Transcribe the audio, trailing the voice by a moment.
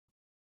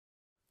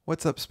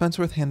What's up,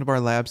 Spencer with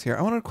Handlebar Labs here.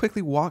 I want to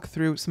quickly walk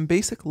through some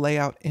basic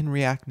layout in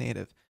React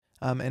Native.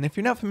 And if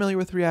you're not familiar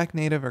with React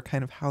Native or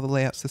kind of how the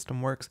layout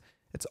system works,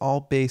 it's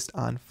all based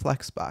on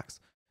Flexbox.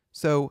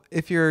 So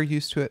if you're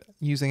used to it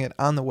using it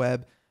on the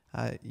web,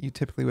 you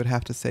typically would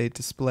have to say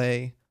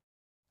display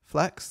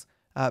flex.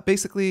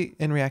 Basically,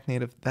 in React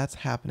Native, that's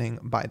happening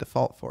by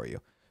default for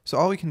you. So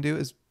all we can do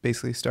is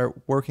basically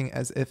start working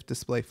as if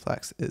display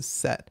flex is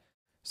set.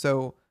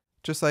 So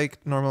just like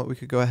normal, we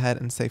could go ahead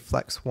and say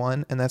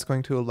flex1, and that's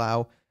going to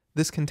allow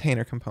this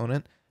container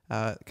component.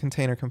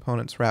 Container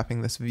component's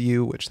wrapping this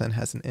view, which then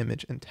has an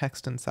image and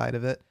text inside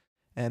of it,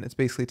 and it's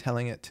basically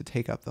telling it to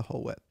take up the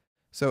whole width.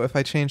 So if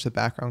I change the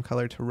background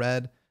color to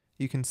red,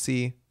 you can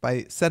see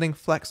by setting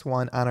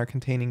flex1 on our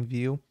containing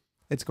view,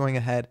 it's going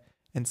ahead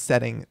and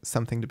setting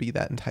something to be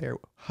that entire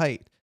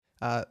height.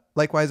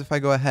 Likewise, if I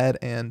go ahead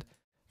and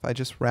if I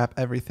just wrap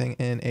everything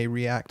in a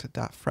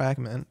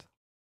react.fragment,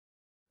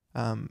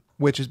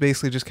 which is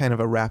basically just kind of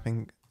a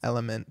wrapping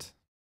element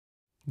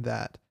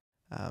that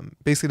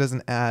basically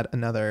doesn't add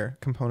another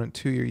component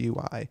to your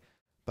UI,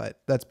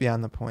 but that's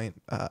beyond the point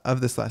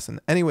of this lesson.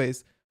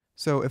 Anyways,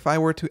 so if I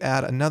were to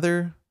add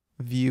another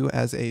view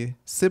as a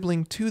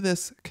sibling to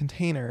this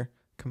container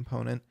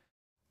component,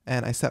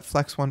 and I set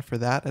flex1 for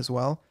that as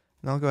well,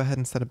 and I'll go ahead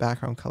and set a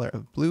background color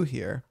of blue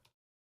here.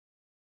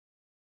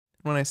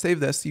 When I save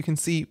this, you can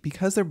see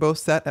because they're both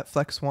set at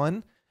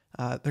flex1,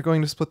 they're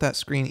going to split that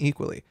screen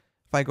equally.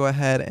 If I go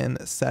ahead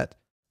and set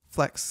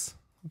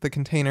the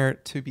container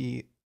to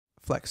be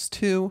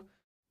flex2,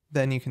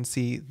 then you can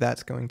see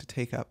that's going to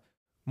take up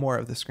more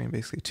of the screen,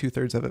 basically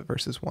 2/3 of it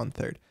versus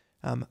 1/3.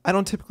 I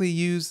don't typically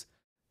use,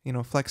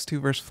 flex2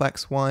 versus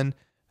flex1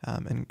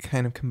 and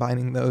kind of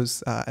combining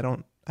those. I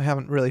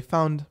haven't really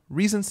found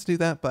reasons to do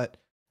that, but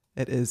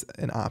it is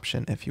an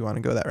option if you want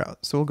to go that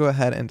route. So we'll go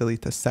ahead and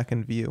delete the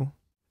second view,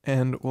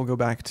 and we'll go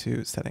back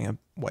to setting a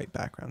white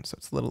background so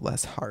it's a little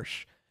less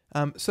harsh.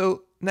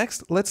 So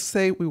next, let's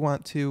say we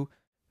want to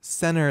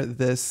center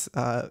this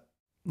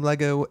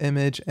Lego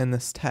image and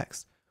this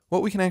text.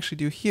 What we can actually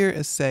do here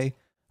is say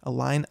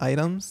align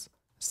items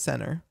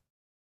center.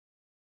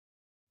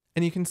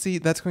 And you can see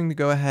that's going to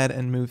go ahead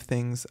and move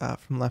things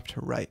from left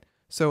to right.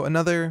 So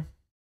another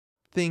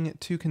thing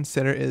to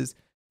consider is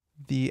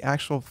the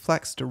actual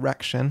flex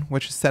direction,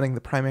 which is setting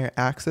the primary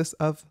axis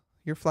of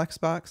your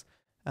Flexbox,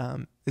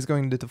 is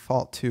going to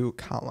default to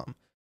column.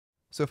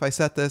 So if I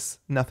set this,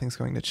 nothing's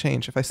going to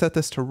change. If I set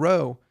this to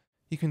row,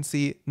 you can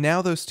see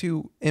now those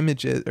two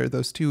images or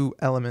those two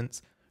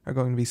elements are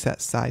going to be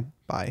set side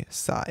by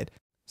side.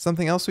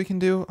 Something else we can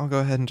do, I'll go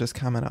ahead and just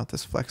comment out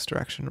this flex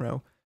direction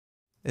row,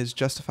 is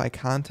justify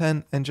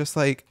content. And just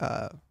like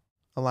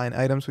align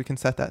items, we can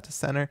set that to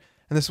center.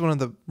 And this is one of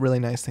the really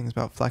nice things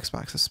about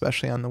Flexbox,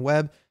 especially on the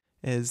web,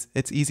 is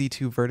it's easy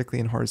to vertically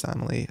and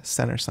horizontally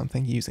center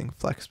something using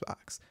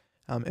Flexbox.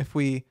 If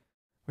we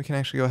can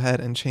actually go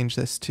ahead and change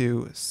this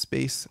to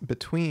space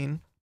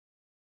between,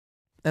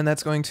 and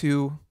that's going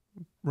to,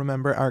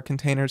 remember, our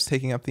containers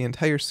taking up the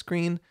entire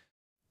screen,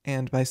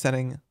 and by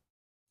setting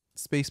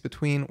space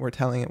between, we're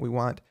telling it we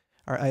want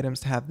our items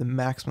to have the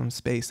maximum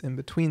space in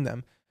between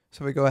them.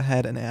 So if we go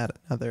ahead and add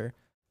another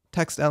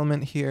text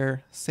element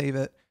here, save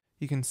it,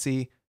 you can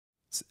see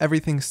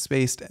everything's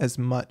spaced as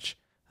much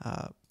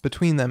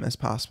between them as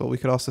possible. We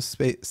could also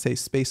say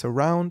space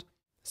around.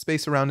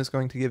 Space around is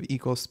going to give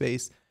equal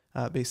space,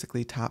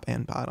 basically top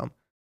and bottom,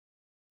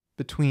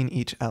 between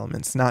each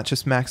elements, not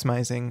just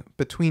maximizing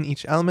between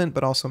each element,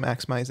 but also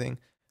maximizing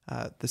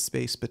the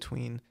space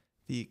between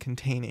the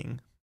containing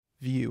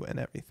view and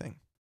everything.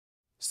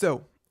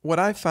 So what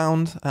I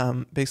found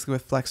basically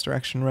with flex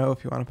direction row,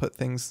 if you want to put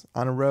things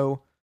on a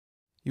row,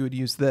 you would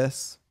use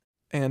this.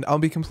 And I'll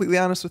be completely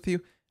honest with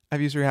you,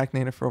 I've used React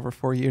Native for over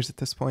 4 years at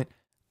this point.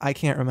 I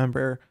can't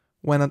remember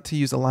when to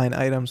use align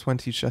items, when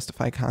to use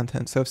justify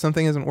content. So if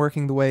something isn't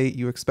working the way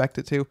you expect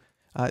it to,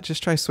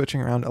 just try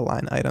switching around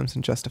align items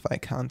and justify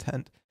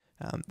content.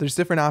 There's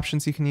different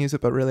options you can use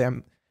it, but really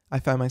I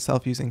find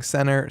myself using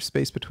center,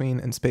 space between,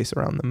 and space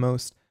around the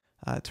most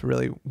to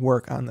really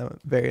work on the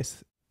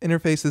various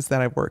interfaces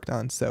that I've worked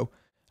on. So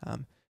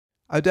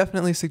I would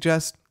definitely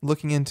suggest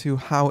looking into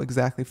how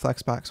exactly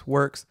Flexbox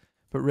works,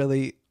 but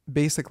really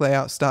basic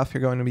layout stuff,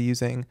 you're going to be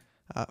using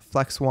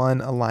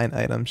flex1, align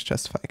items,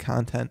 justify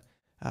content,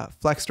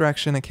 flex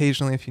direction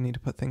occasionally if you need to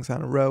put things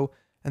on a row,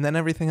 and then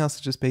everything else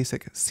is just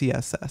basic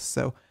CSS.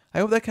 So I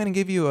hope that kind of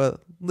gave you a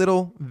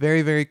little,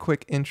 very, very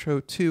quick intro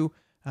to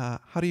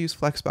how to use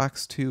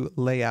Flexbox to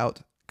lay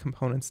out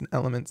components and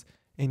elements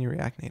in your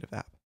React Native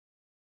app.